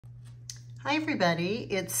Hi everybody,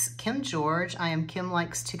 it's Kim George. I am Kim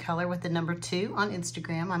Likes to Color with the number 2 on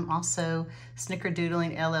Instagram. I'm also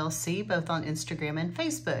Snickerdoodling LLC, both on Instagram and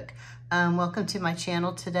Facebook. Welcome to my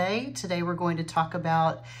channel today. Today we're going to talk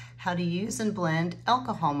about how to use and blend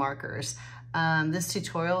alcohol markers. This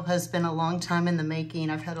tutorial has been a long time in the making.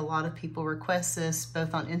 I've had a lot of people request this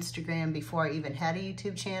both on Instagram before I even had a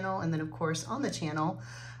YouTube channel, and then of course on the channel.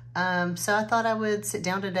 So I thought I would sit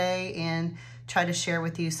down today and try to share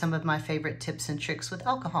with you some of my favorite tips and tricks with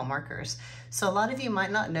alcohol markers. So a lot of you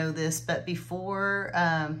might not know this, but before,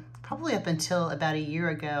 probably up until about a year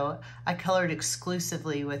ago, I colored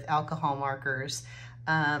exclusively with alcohol markers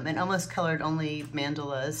and almost colored only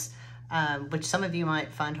mandalas, which some of you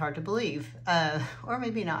might find hard to believe, or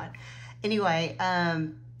maybe not. Anyway,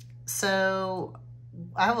 so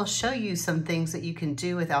I will show you some things that you can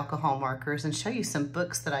do with alcohol markers and show you some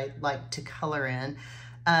books that I like to color in.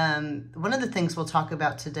 One of the things we'll talk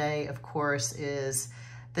about today, of course, is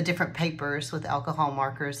the different papers with alcohol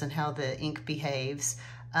markers and how the ink behaves.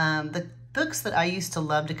 The books that I used to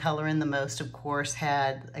love to color in the most, of course,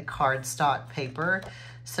 had a cardstock paper.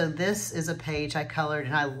 So this is a page I colored,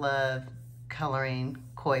 and I love coloring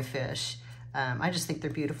koi fish. I just think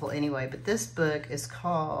they're beautiful anyway, but this book is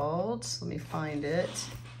called, let me find it.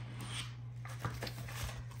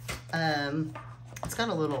 It's got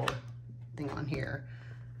a little thing on here.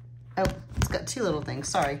 Oh, it's got two little things.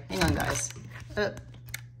 Sorry, hang on guys.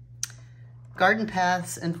 Garden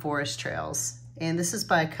Paths and Forest Trails. And this is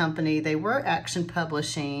by a company. They were Action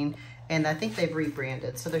Publishing, and I think they've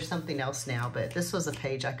rebranded. So there's something else now, but this was a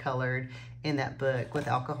page I colored in that book with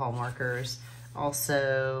alcohol markers.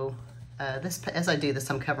 Also, as I do this,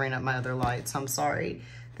 I'm covering up my other lights. I'm sorry.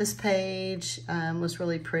 This page was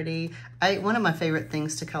really pretty. One of my favorite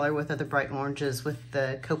things to color with are the bright oranges with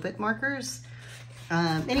the Copic markers.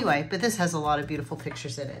 Anyway, but this has a lot of beautiful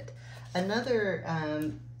pictures in it. Another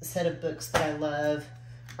set of books that I love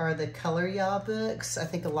are the Color Ya books. I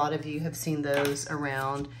think a lot of you have seen those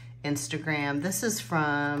around Instagram. This is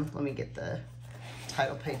from, let me get the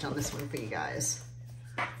title page on this one for you guys.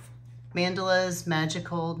 Mandala's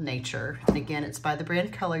Magical Nature. And again, it's by the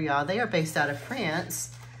brand Color Ya. They are based out of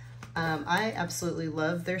France. I absolutely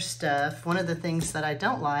love their stuff. One of the things that I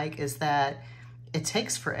don't like is that it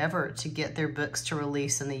takes forever to get their books to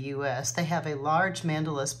release in the US. They have a large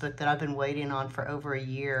mandalas book that I've been waiting on for over a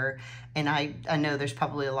year. And I know there's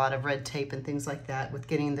probably a lot of red tape and things like that with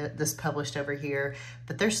getting this published over here,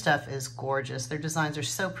 but their stuff is gorgeous. Their designs are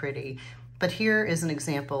so pretty. But here is an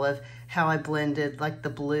example of how I blended like the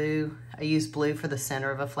blue. I used blue for the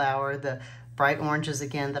center of a flower, the bright oranges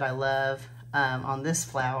again that I love on this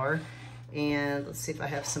flower. And let's see if I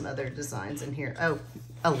have some other designs in here. Oh,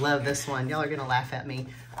 I love this one. Y'all are gonna laugh at me.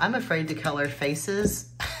 I'm afraid to color faces.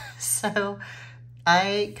 So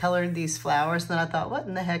I colored these flowers, and then I thought, what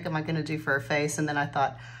in the heck am I gonna do for a face? And then I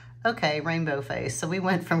thought, okay, rainbow face. So we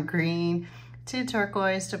went from green to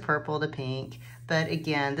turquoise to purple to pink. But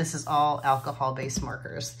again, this is all alcohol-based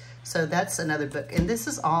markers. So that's another book. And this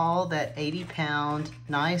is all that 80-pound,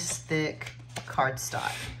 nice, thick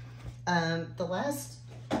cardstock. The last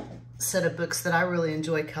set of books that I really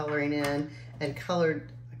enjoy coloring in and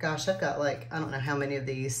colored, gosh, I've got like, I don't know how many of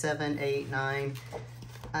these, 7, 8, 9.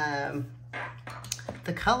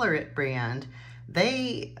 The Color It brand,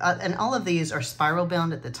 they, and all of these are spiral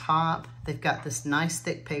bound at the top. They've got this nice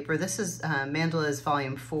thick paper. This is Mandala's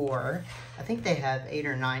Volume 4. I think they have 8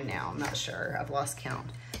 or 9 now. I'm not sure. I've lost count.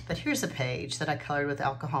 But here's a page that I colored with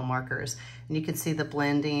alcohol markers. And you can see the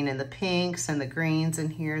blending and the pinks and the greens in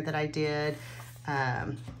here that I did.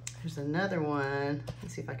 There's another one.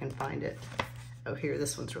 Let's see if I can find it. Oh, here,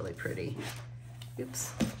 this one's really pretty.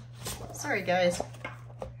 Oops. Sorry, guys.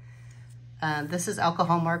 This is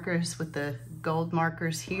alcohol markers with the gold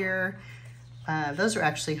markers here. Those are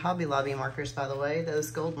actually Hobby Lobby markers, by the way,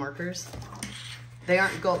 those gold markers. They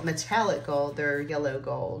aren't gold, metallic gold, they're yellow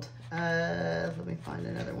gold. Let me find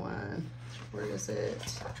another one. Where is it?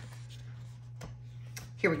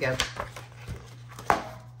 Here we go.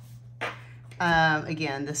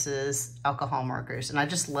 Again, this is alcohol markers, and I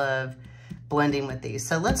just love blending with these.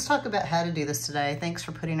 So let's talk about how to do this today. Thanks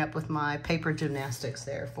for putting up with my paper gymnastics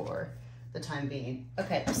there for the time being.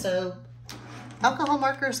 Okay, so alcohol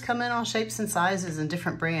markers come in all shapes and sizes and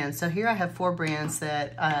different brands. So here I have 4 brands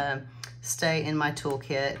that stay in my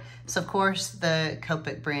toolkit. So of course the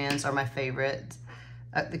Copic brands are my favorite.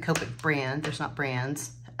 The Copic brand, there's not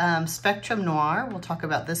brands. Spectrum Noir, we'll talk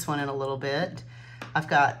about this one in a little bit. I've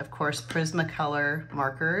got, of course, Prismacolor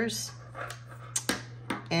markers.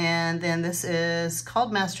 And then this is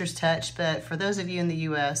called Master's Touch, but for those of you in the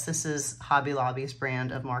US, this is Hobby Lobby's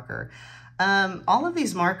brand of marker. All of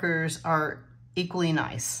these markers are equally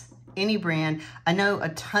nice. Any brand. I know a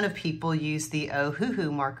ton of people use the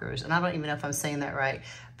Ohuhu markers, and I don't even know if I'm saying that right,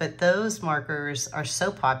 but those markers are so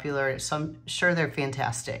popular, so I'm sure they're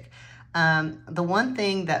fantastic. The one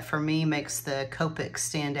thing that for me makes the Copic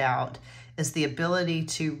stand out is the ability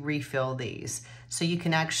to refill these. So you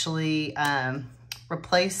can actually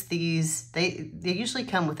replace these. They usually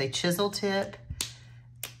come with a chisel tip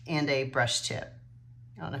and a brush tip.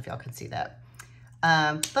 I don't know if y'all can see that.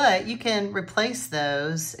 But you can replace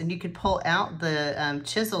those, and you can pull out the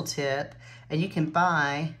chisel tip, and you can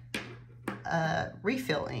buy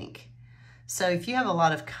refill ink. So if you have a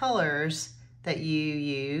lot of colors that you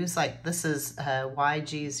use, like this is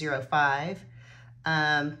YG05,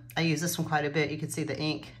 I use this one quite a bit. You can see the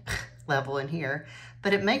ink level in here,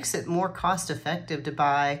 but it makes it more cost effective to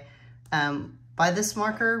buy this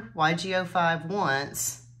marker, YG05,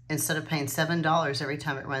 once, instead of paying $7 every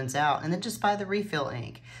time it runs out, and then just buy the refill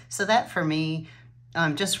ink. So that for me,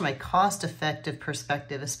 just from a cost-effective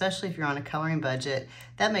perspective, especially if you're on a coloring budget,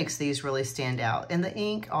 that makes these really stand out. And the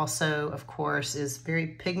ink also, of course, is very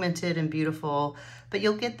pigmented and beautiful, but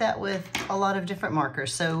you'll get that with a lot of different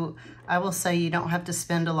markers. So I will say you don't have to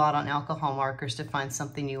spend a lot on alcohol markers to find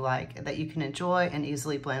something you like that you can enjoy and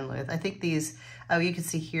easily blend with. I think these, oh, you can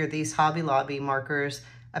see here, these Hobby Lobby markers,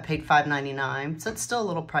 I paid $5.99, so it's still a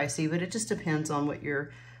little pricey, but it just depends on what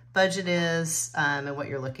your budget is and what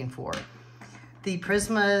you're looking for. The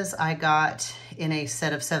Prismas I got in a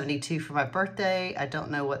set of 72 for my birthday. I don't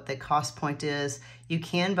know what the cost point is. You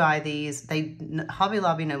can buy these. Hobby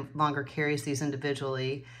Lobby no longer carries these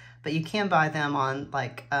individually, but you can buy them on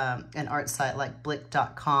like an art site like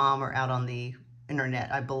blick.com or out on the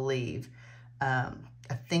internet, I believe. I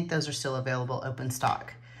think those are still available, open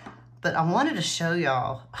stock. But I wanted to show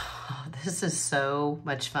y'all, this is so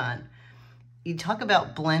much fun. You talk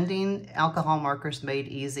about blending alcohol markers made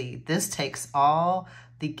easy. This takes all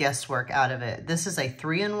the guesswork out of it. This is a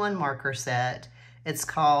 3-in-1 marker set. It's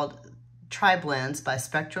called Tri-Blends by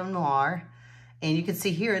Spectrum Noir. And you can see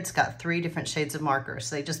here, it's got 3 different shades of markers.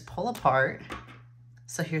 So they just pull apart.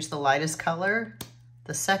 So here's the lightest color,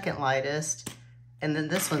 the second lightest, and then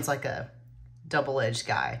this one's like a double-edged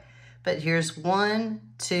guy. But here's 1,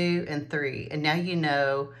 2, and 3. And now you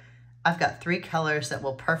know I've got 3 colors that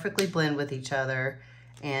will perfectly blend with each other.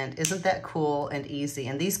 And isn't that cool and easy?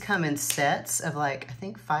 And these come in sets of like, I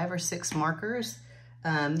think 5 or 6 markers. You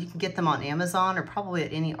can get them on Amazon or probably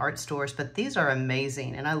at any art stores, but these are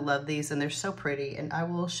amazing. And I love these, and they're so pretty. And I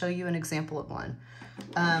will show you an example of one.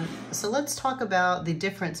 So let's talk about the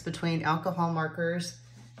difference between alcohol markers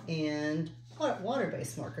and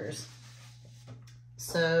water-based markers.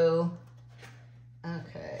 So,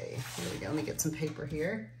 okay, here we go. Let me get some paper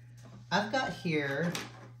here. I've got here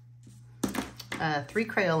 3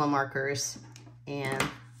 Crayola markers and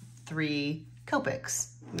 3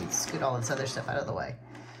 Copics. Let me scoot all this other stuff out of the way.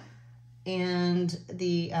 And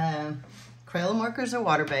the Crayola markers are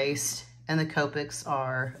water-based, and the Copics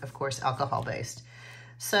are, of course, alcohol-based.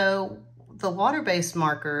 So the water-based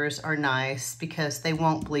markers are nice because they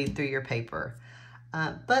won't bleed through your paper.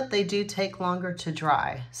 But they do take longer to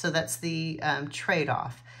dry. So that's the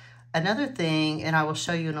trade-off. Another thing, and I will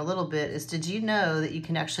show you in a little bit, is did you know that you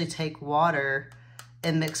can actually take water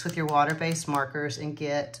and mix with your water-based markers and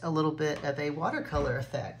get a little bit of a watercolor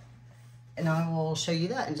effect? And I will show you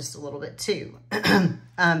that in just a little bit too.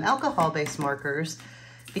 Alcohol-based markers,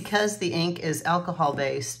 because the ink is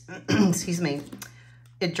alcohol-based, excuse me,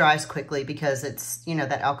 it dries quickly because it's, you know,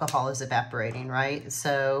 that alcohol is evaporating, right?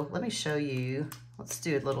 So let me show you. Let's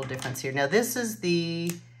do a little difference here. Now this is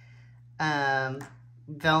the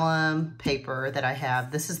vellum paper that I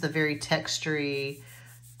have. This is the very textury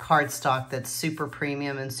cardstock that's super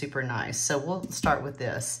premium and super nice. So we'll start with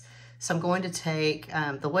this. So I'm going to take,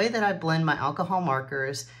 the way that I blend my alcohol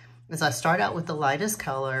markers is I start out with the lightest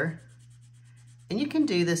color, and you can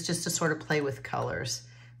do this just to sort of play with colors.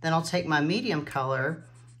 Then I'll take my medium color,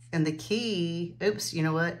 and the key, oops, you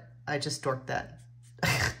know what? I just dorked that.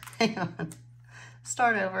 Hang on.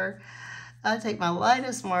 Start over. I take my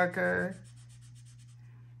lightest marker,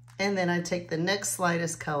 and then I take the next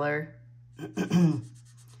lightest color, and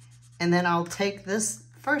then I'll take this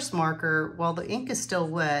first marker while the ink is still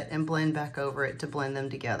wet and blend back over it to blend them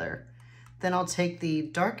together. Then I'll take the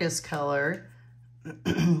darkest color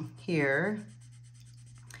here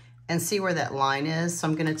and see where that line is. So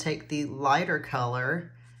I'm going to take the lighter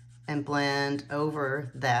color and blend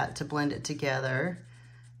over that to blend it together.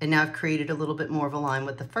 And now I've created a little bit more of a line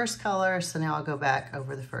with the first color, so now I'll go back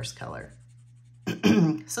over the first color.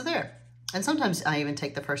 So there. And sometimes I even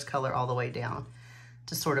take the first color all the way down.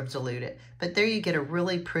 to sort of dilute it. But there you get a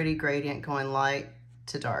really pretty gradient going light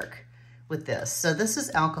to dark with this. So this is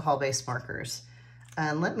alcohol-based markers.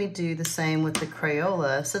 Let me do the same with the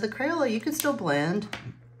Crayola. So the Crayola, you can still blend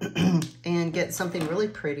and get something really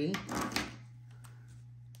pretty.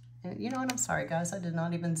 And you know what, I'm sorry guys, I did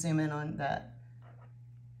not even zoom in on that.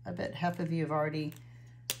 I bet half of you have already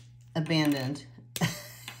abandoned,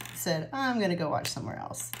 said, I'm gonna go watch somewhere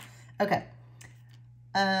else. Okay,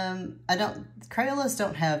 Crayolas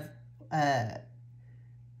don't have,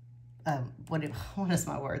 what is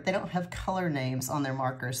my word? They don't have color names on their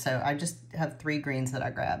markers, so I just have 3 greens that I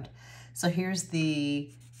grabbed. So here's the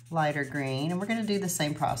lighter green, and we're gonna do the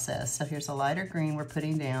same process. So here's a lighter green we're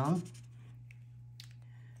putting down,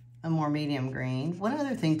 a more medium green. One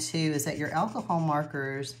other thing too is that your alcohol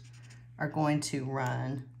markers are going to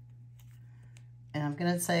run. And I'm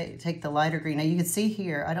gonna say, take the lighter green. Now you can see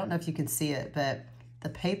here, I don't know if you can see it, but the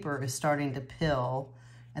paper is starting to pill,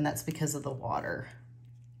 and that's because of the water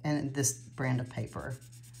and this brand of paper.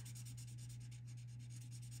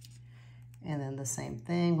 And then the same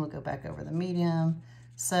thing, we'll go back over the medium.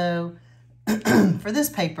 So for this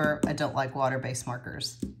paper, I don't like water-based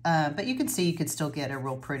markers, but you can see you could still get a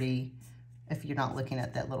real pretty, if you're not looking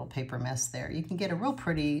at that little paper mess there, you can get a real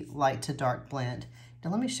pretty light to dark blend. Now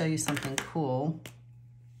let me show you something cool.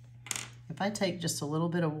 If I take just a little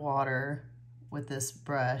bit of water with this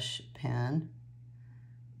brush pen,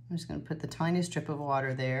 I'm just going to put the tiniest drip of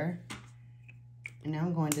water there. And now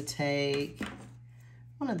I'm going to take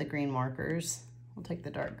one of the green markers. We'll take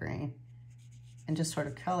the dark green and just sort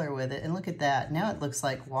of color with it. And look at that. Now it looks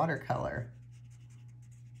like watercolor.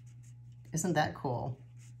 Isn't that cool?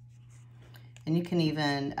 And you can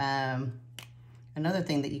even, another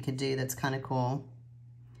thing that you could do that's kind of cool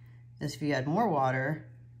is if you add more water,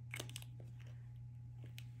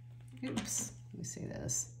 oops, let me see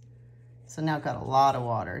this. So now I've got a lot of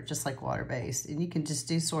water, just like water-based. And you can just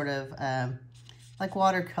do sort of like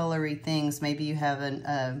watercolory things. Maybe you have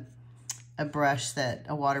a brush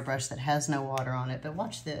a water brush that has no water on it. But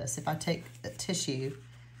watch this. If I take a tissue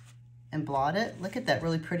and blot it, look at that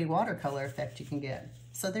really pretty watercolor effect you can get.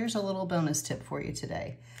 So there's a little bonus tip for you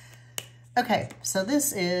today. Okay, so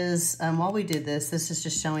this is, while we did this is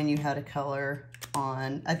just showing you how to color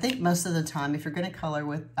on, I think most of the time, if you're gonna color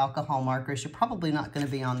with alcohol markers, you're probably not gonna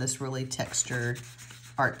be on this really textured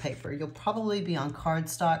art paper. You'll probably be on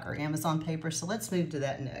cardstock or Amazon paper, so let's move to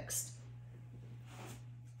that next.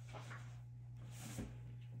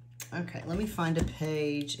 Okay, let me find a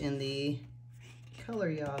page in the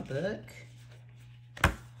Color Ya book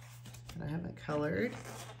that I haven't colored.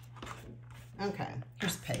 Okay,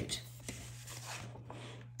 here's the page.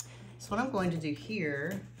 So what I'm going to do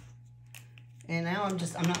here, and now I'm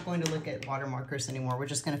not going to look at water markers anymore. We're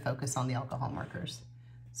just going to focus on the alcohol markers.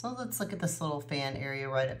 So let's look at this little fan area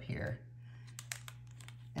right up here.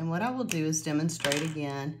 And what I will do is demonstrate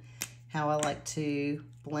again how I like to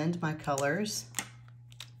blend my colors.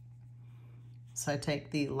 So I take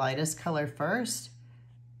the lightest color first.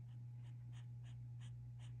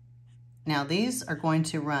 Now these are going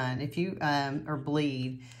to run if you or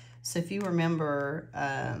bleed. So if you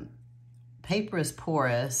remember, paper is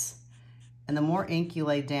porous, and the more ink you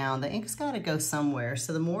lay down, the ink's got to go somewhere.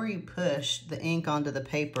 So the more you push the ink onto the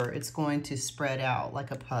paper, it's going to spread out like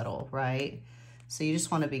a puddle, right? So you just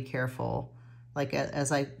want to be careful. Like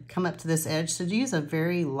as I come up to this edge, so use a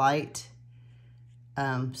very light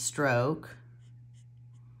stroke.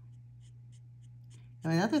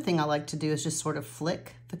 And another thing I like to do is just sort of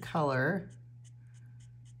flick the color.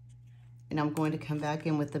 And I'm going to come back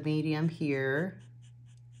in with the medium here.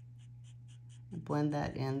 Blend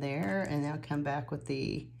that in there, and now come back with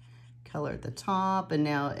the color at the top. And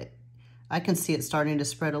now I can see it starting to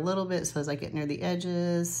spread a little bit, so as I get near the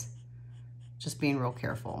edges, just being real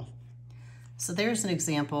careful. So there's an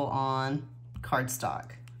example on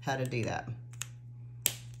cardstock, how to do that.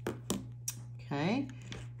 Okay.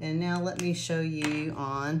 And now let me show you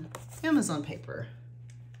on Amazon paper.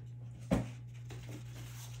 Now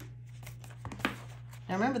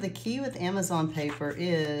remember, the key with Amazon paper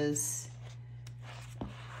is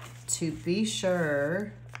to be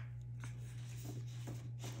sure,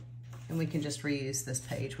 and we can just reuse this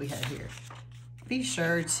page we have here. Be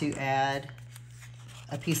sure to add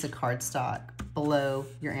a piece of cardstock below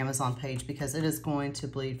your Amazon page because it is going to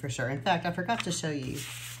bleed for sure. In fact, I forgot to show you.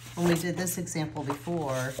 When we did this example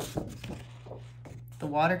before, the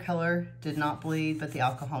watercolor did not bleed, but the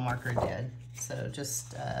alcohol marker did. So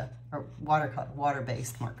just, or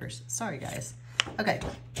water-based markers. Sorry, guys. Okay,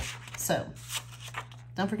 so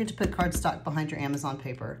don't forget to put cardstock behind your Amazon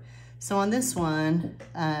paper. So on this one,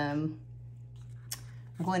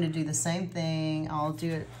 I'm going to do the same thing. I'll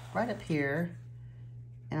do it right up here.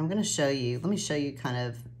 And I'm gonna show you, let me show you kind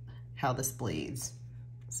of how this bleeds.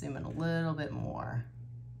 Zoom in a little bit more.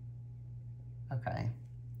 Okay.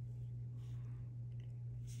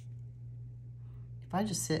 If I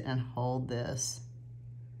just sit and hold this,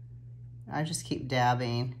 I just keep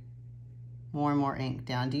dabbing more and more ink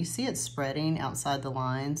down. Do you see it spreading outside the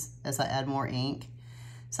lines as I add more ink?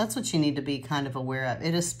 So that's what you need to be kind of aware of.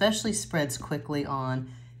 It especially spreads quickly on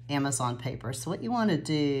Amazon paper. So what you want to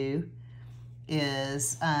do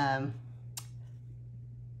is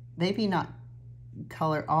maybe not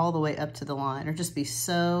color all the way up to the line, or just be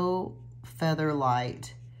so feather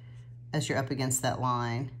light as you're up against that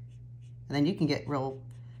line. And then you can get real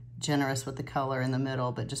generous with the color in the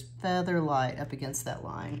middle, but just feather light up against that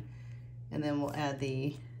line. And then we'll add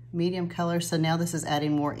the medium color. So now this is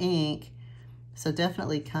adding more ink. So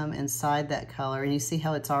definitely come inside that color, and you see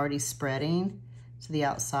how it's already spreading to the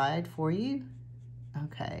outside for you?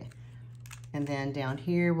 Okay. And then down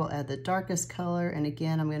here, we'll add the darkest color. And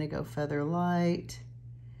again, I'm gonna go feather light,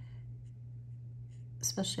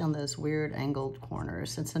 especially on those weird angled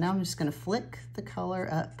corners. And so now I'm just gonna flick the color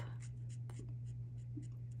up.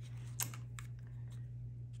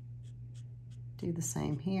 Do the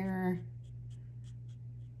same here.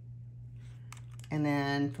 And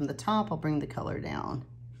then from the top, I'll bring the color down.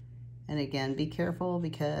 And again, be careful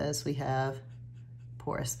because we have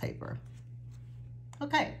porous paper.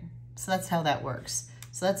 Okay, so that's how that works.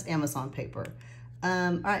 So that's Amazon paper.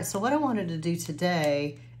 All right, so what I wanted to do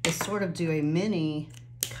today is sort of do a mini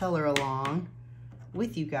color along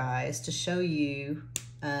with you guys to show you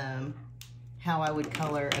how I would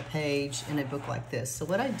color a page in a book like this. So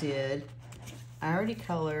what I did, I already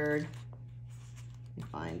colored, let me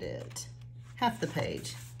find it, half the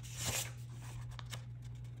page.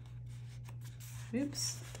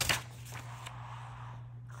 Oops.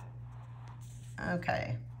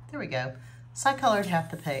 Okay, there we go. So I colored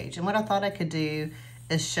half the page. And what I thought I could do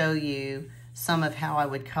is show you some of how I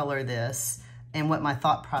would color this and what my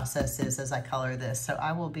thought process is as I color this. So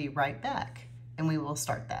I will be right back and we will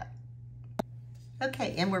start that.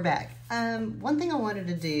 Okay, and we're back. One thing I wanted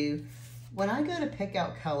to do, when I go to pick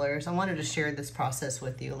out colors, I wanted to share this process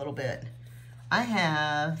with you a little bit. I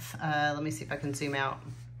have, let me see if I can zoom out.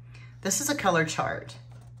 This is a color chart.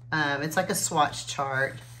 It's like a swatch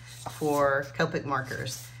chart for Copic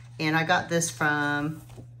markers. And I got this from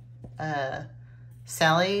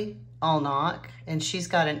Sally Allnock, and she's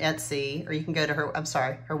got an Etsy, or you can go to her, I'm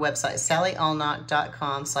sorry, her website,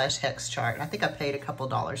 sallyallnock.com/hexchart. I think I paid a couple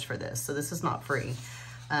dollars for this, so this is not free.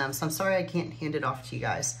 So I'm sorry I can't hand it off to you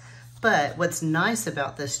guys. But what's nice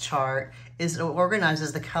about this chart is it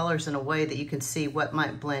organizes the colors in a way that you can see what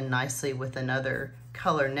might blend nicely with another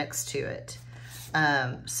color next to it.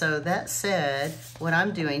 So that said, what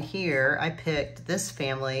I'm doing here, I picked this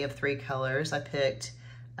family of 3 colors. I picked,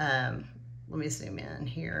 let me zoom in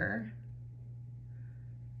here.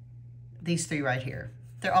 These 3 right here.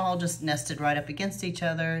 They're all just nested right up against each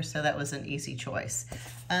other, so that was an easy choice.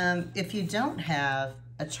 If you don't have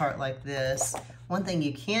a chart like this, one thing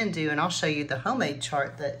you can do, and I'll show you the homemade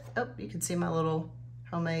chart that, oh, you can see my little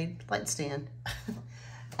homemade light stand.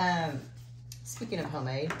 Speaking of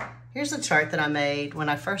homemade, here's a chart that I made when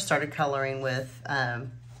I first started coloring with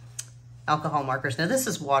alcohol markers. Now this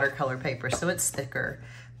is watercolor paper, so it's thicker,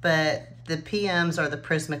 but the PMs are the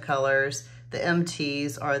Prismacolors, the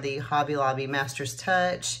MTs are the Hobby Lobby Master's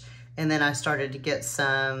Touch, and then I started to get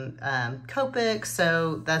some Copic,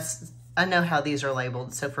 so that's, I know how these are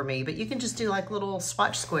labeled, so for me, but you can just do like little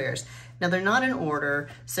swatch squares. Now they're not in order,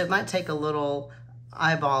 so it might take a little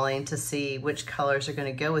eyeballing to see which colors are going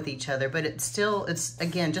to go with each other, but it's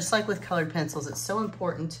again, just like with colored pencils, it's so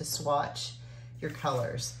important to swatch your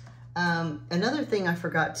colors. Another thing I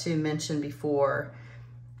forgot to mention before,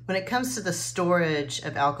 when it comes to the storage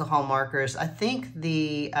of alcohol markers, I think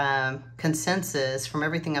the consensus from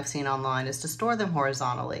everything I've seen online is to store them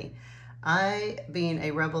horizontally. I, being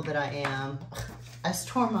a rebel that I am, I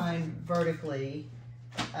store mine vertically.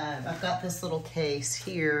 I've got this little case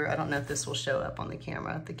here. I don't know if this will show up on the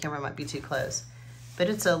camera. The camera might be too close. But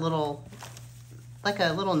it's a little, like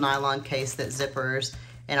a little nylon case that zippers,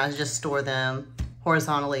 and I just store them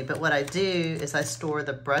horizontally. But what I do is I store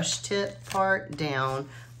the brush tip part down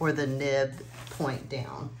or the nib point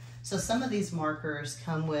down. So some of these markers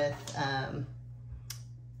come with,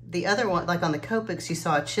 the other one, like on the Copics, you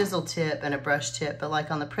saw a chisel tip and a brush tip, but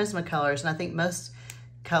like on the Prismacolors, and I think most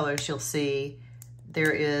colors you'll see,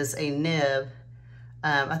 there is a nib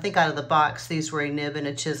I think out of the box, these were a nib and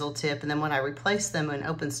a chisel tip. And then when I replaced them in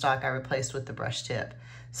open stock, I replaced with the brush tip.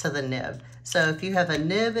 So the nib. So if you have a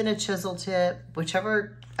nib and a chisel tip,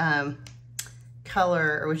 whichever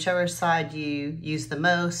color or whichever side you use the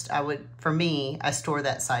most, for me, I store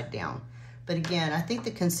that side down. But again, I think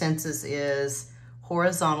the consensus is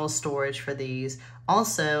horizontal storage for these.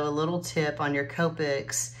 Also, a little tip on your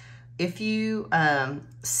Copics, if you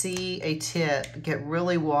see a tip get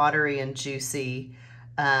really watery and juicy,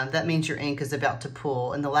 that means your ink is about to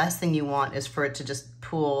pool. And the last thing you want is for it to just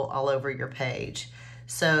pool all over your page.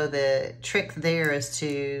 So the trick there is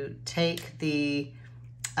to take the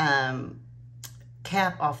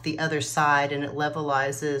cap off the other side and it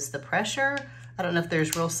levelizes the pressure. I don't know if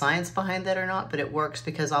there's real science behind that or not, but it works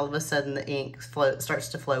because all of a sudden the ink starts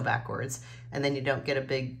to flow backwards and then you don't get a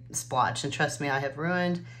big splotch. And trust me, I have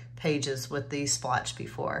ruined pages with the splotch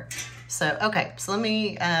before. So, okay, so let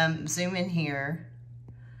me zoom in here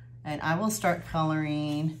and I will start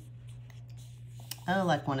coloring,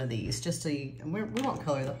 like one of these, just so we won't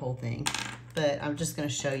color the whole thing, but I'm just gonna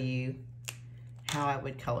show you how I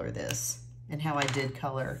would color this and how I did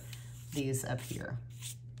color these up here.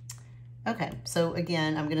 Okay, so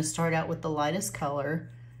again, I'm gonna start out with the lightest color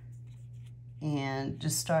and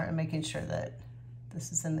just start making sure that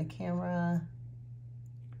this is in the camera.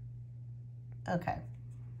 Okay.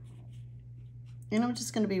 And I'm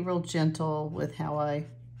just gonna be real gentle with how I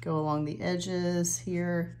go along the edges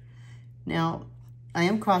here. Now, I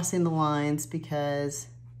am crossing the lines because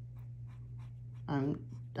I'm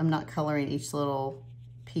not coloring each little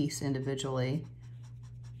piece individually.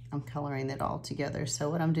 I'm coloring it all together. So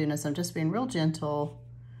what I'm doing is I'm just being real gentle.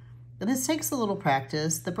 But this takes a little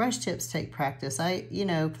practice. The brush tips take practice. For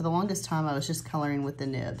the longest time, I was just coloring with the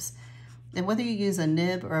nibs. And whether you use a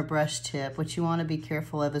nib or a brush tip, what you want to be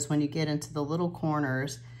careful of is when you get into the little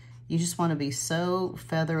corners, you just want to be so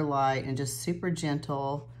feather light and just super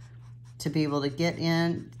gentle to be able to get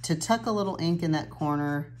in, to tuck a little ink in that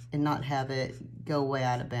corner and not have it go way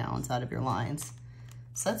out of bounds, out of your lines.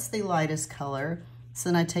 So that's the lightest color. So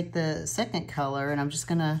then I take the second color and I'm just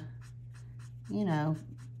gonna,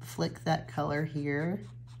 flick that color here.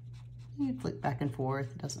 You flick back and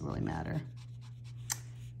forth, it doesn't really matter.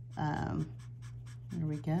 There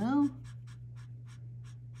we go.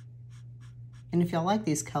 And if y'all like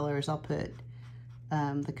these colors, I'll put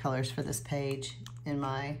the colors for this page in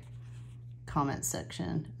my comment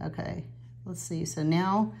section. Okay, let's see. So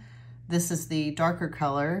now this is the darker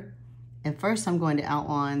color. And first I'm going to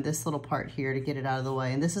outline this little part here to get it out of the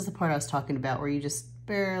way. And this is the part I was talking about where you just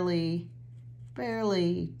barely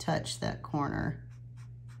touch that corner.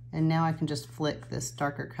 And now I can just flick this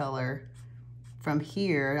darker color from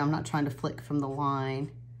here. I'm not trying to flick from the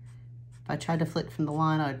line. If I tried to flick from the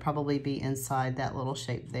line, I would probably be inside that little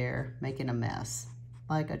shape there, making a mess,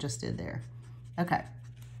 like I just did there. Okay.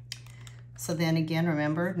 So then again,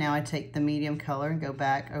 remember, now I take the medium color and go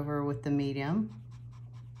back over with the medium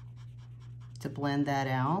to blend that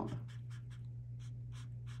out.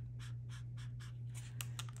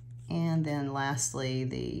 And then lastly,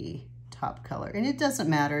 the top color. And it doesn't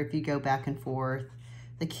matter if you go back and forth.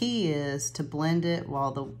 The key is to blend it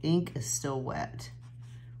while the ink is still wet.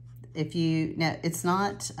 Now it's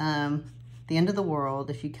not the end of the world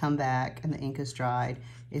if you come back and the ink is dried.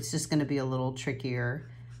 It's just gonna be a little trickier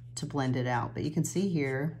to blend it out. But you can see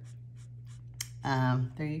here,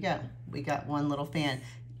 there you go. We got one little fan.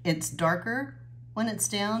 It's darker when it's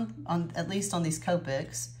down, at least on these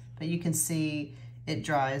Copics, but you can see it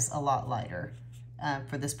dries a lot lighter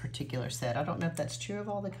for this particular set. I don't know if that's true of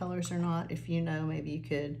all the colors or not. If you know, maybe you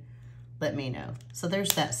could let me know. So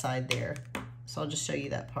there's that side there. So I'll just show you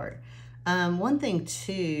that part. One thing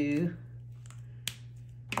too,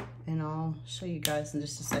 and I'll show you guys in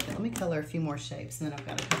just a second. Let me color a few more shapes and then I've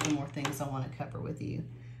got a couple more things I want to cover with you.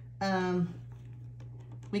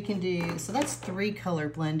 We can do, so that's 3 color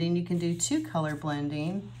blending. You can do 2 color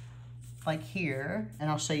blending like here, and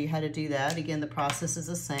I'll show you how to do that. Again, the process is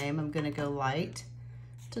the same. I'm gonna go light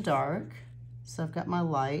to dark. So I've got my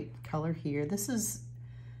light color here. This is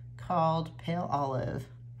called Pale Olive.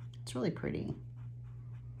 It's really pretty.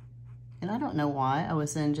 And I don't know why I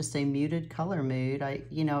was in just a muted color mood. I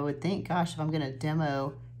would think, gosh, if I'm gonna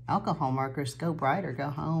demo alcohol markers, go bright or go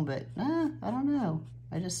home, but I don't know.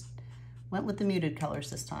 I just went with the muted colors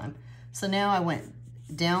this time. So now I went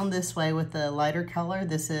down this way with the lighter color.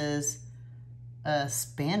 This is a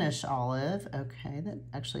Spanish olive. Okay, that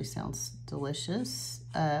actually sounds delicious.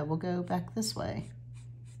 We'll go back this way.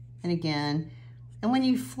 And again, and when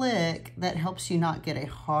you flick, that helps you not get a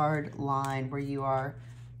hard line where you are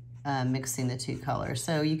mixing the 2 colors.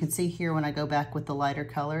 So you can see here when I go back with the lighter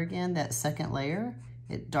color again, that second layer,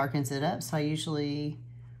 it darkens it up. So I usually,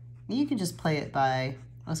 you can just play it by,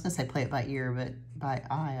 I was gonna say play it by ear, but by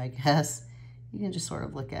eye, I guess. You can just sort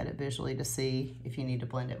of look at it visually to see if you need to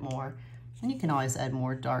blend it more. And you can always add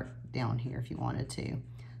more dark down here if you wanted to.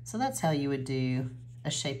 So that's how you would do a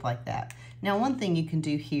shape like that. Now, one thing you can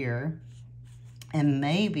do here, and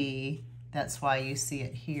maybe that's why you see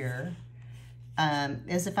it here,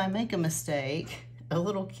 is if I make a mistake, a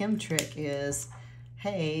little Kim trick is,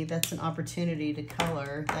 hey, that's an opportunity to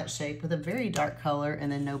color that shape with a very dark color,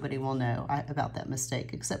 and then nobody will know about that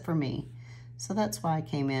mistake except for me. So that's why I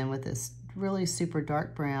came in with this really super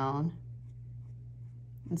dark brown.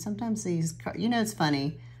 And sometimes these, you know, it's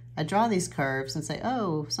funny, I draw these curves and say,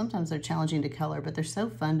 oh, sometimes they're challenging to color, but they're so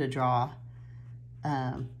fun to draw.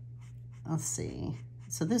 Let's see.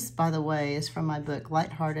 So this, by the way, is from my book,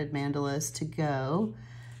 Lighthearted Mandalas to Go.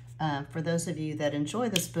 For those of you that enjoy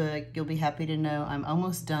this book, you'll be happy to know I'm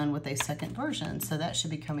almost done with a second version. So that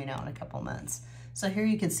should be coming out in a couple months. So here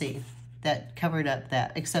you can see that covered up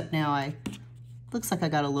that, except now looks like I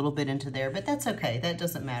got a little bit into there, but that's okay. That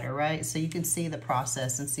doesn't matter, right? So you can see the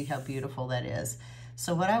process and see how beautiful that is.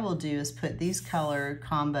 So what I will do is put these color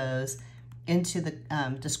combos into the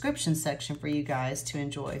description section for you guys to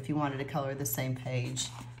enjoy if you wanted to color the same page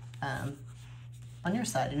on your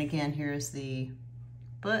side. And again, here's the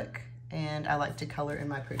book, and I like to color in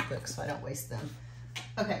my proof books so I don't waste them.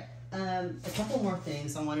 Okay, a couple more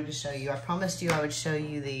things I wanted to show you. I promised you I would show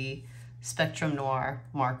you the Spectrum Noir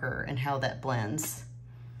marker and how that blends.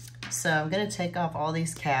 So I'm going to take off all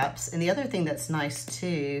these caps. And the other thing that's nice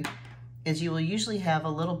too is you will usually have a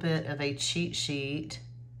little bit of a cheat sheet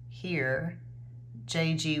here,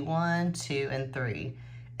 JG1, 2, and 3.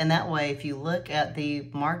 And that way, if you look at the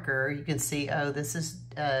marker, you can see, oh, this is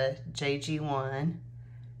JG1,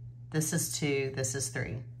 this is 2, this is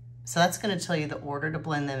 3. So that's going to tell you the order to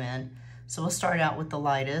blend them in. So we'll start out with the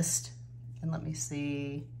lightest. And let me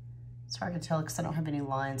see. It's hard to tell because I don't have any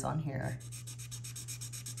lines on here.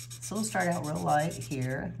 So we'll start out real light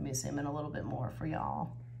here. Let me zoom in a little bit more for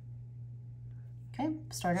y'all. Okay,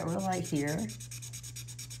 start out real light here.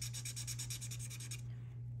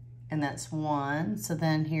 And that's 1. So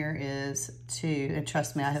then here is 2. And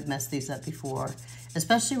trust me, I have messed these up before.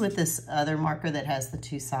 Especially with this other marker that has the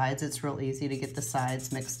 2 sides, it's real easy to get the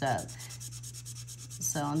sides mixed up.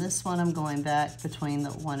 So on this one, I'm going back between the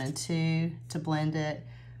 1 and 2 to blend it.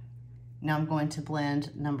 Now I'm going to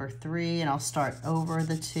blend number 3, and I'll start over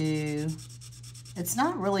the 2. It's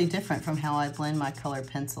not really different from how I blend my colored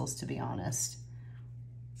pencils, to be honest.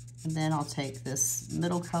 And then I'll take this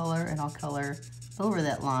middle color and I'll color over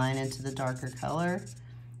that line into the darker color.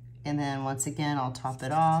 And then once again, I'll top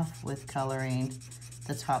it off with coloring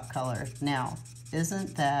the top color. Now,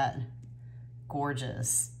 isn't that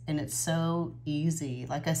gorgeous? And it's so easy.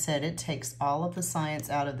 Like I said, it takes all of the science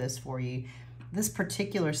out of this for you. This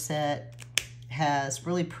particular set has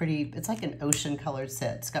really pretty, it's like an ocean colored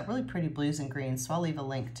set. It's got really pretty blues and greens, so I'll leave a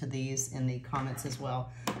link to these in the comments as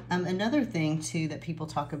well. Another thing too that people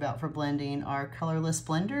talk about for blending are colorless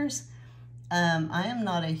blenders. I am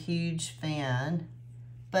not a huge fan,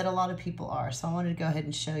 but a lot of people are, so I wanted to go ahead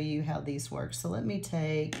and show you how these work. So let me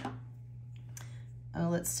take,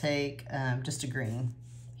 let's take just a green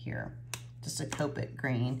here, just a Copic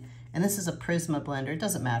green. And this is a Prisma blender. It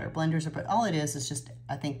doesn't matter. Blenders are, but all it is just,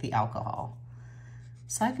 I think, the alcohol.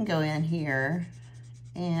 So I can go in here,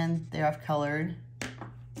 and there I've colored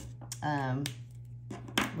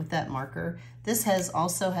with that marker. This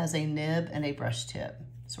also has a nib and a brush tip.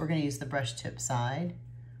 So we're going to use the brush tip side.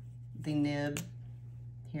 The nib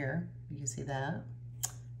here, you can see that.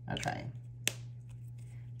 Okay.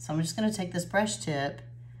 So I'm just going to take this brush tip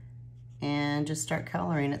and just start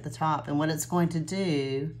coloring at the top. And what it's going to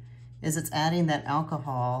do is it's adding that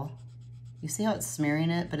alcohol. You see how it's smearing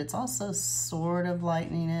it, but it's also sort of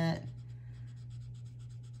lightening it.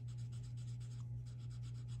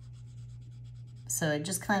 So it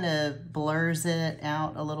just kind of blurs it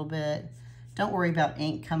out a little bit. Don't worry about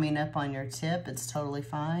ink coming up on your tip, it's totally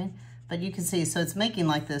fine. But you can see, so it's making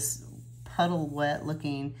like this puddle wet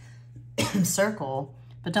looking circle,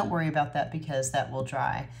 but don't worry about that because that will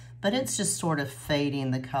dry. But it's just sort of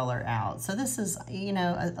fading the color out. So this is, you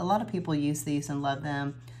know, a lot of people use these and love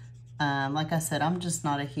them. Like I said, I'm just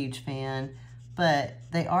not a huge fan, but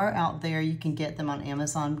they are out there. You can get them on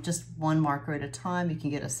Amazon, just one marker at a time. You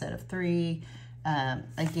can get a set of 3.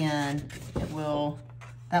 Again,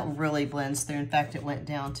 that really blends through. In fact, it went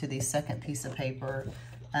down to the second piece of paper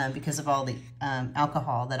because of all the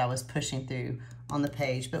alcohol that I was pushing through on the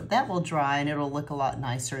page. But that will dry and it'll look a lot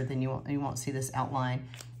nicer than you won't see this outline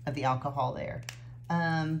of the alcohol there.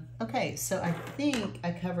 Okay, so I think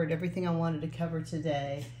I covered everything I wanted to cover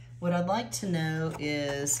today. What I'd like to know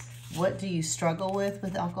is, what do you struggle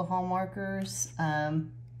with alcohol markers?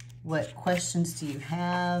 What questions do you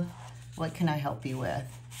have? What can I help you with?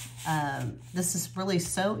 This is really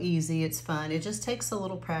so easy. It's fun. It just takes a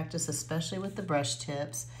little practice, especially with the brush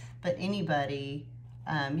tips. But anybody,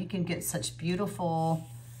 you can get such beautiful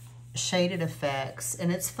shaded effects,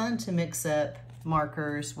 and it's fun to mix up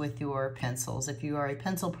markers with your pencils. If you are a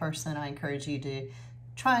pencil person, I encourage you to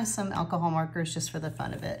try some alcohol markers just for the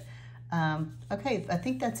fun of it. Okay, I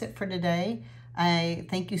think that's it for today. I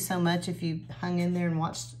thank you so much if you hung in there and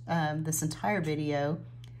watched this entire video.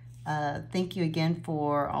 Thank you again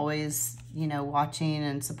for always, watching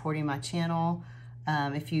and supporting my channel.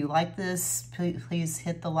 If you like this, please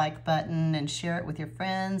hit the like button and share it with your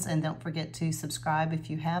friends. And don't forget to subscribe if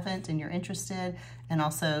you haven't and you're interested. And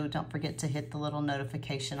also don't forget to hit the little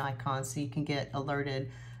notification icon so you can get alerted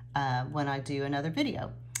when I do another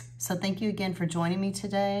video. So thank you again for joining me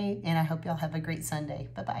today, and I hope y'all have a great Sunday.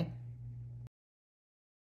 Bye-bye.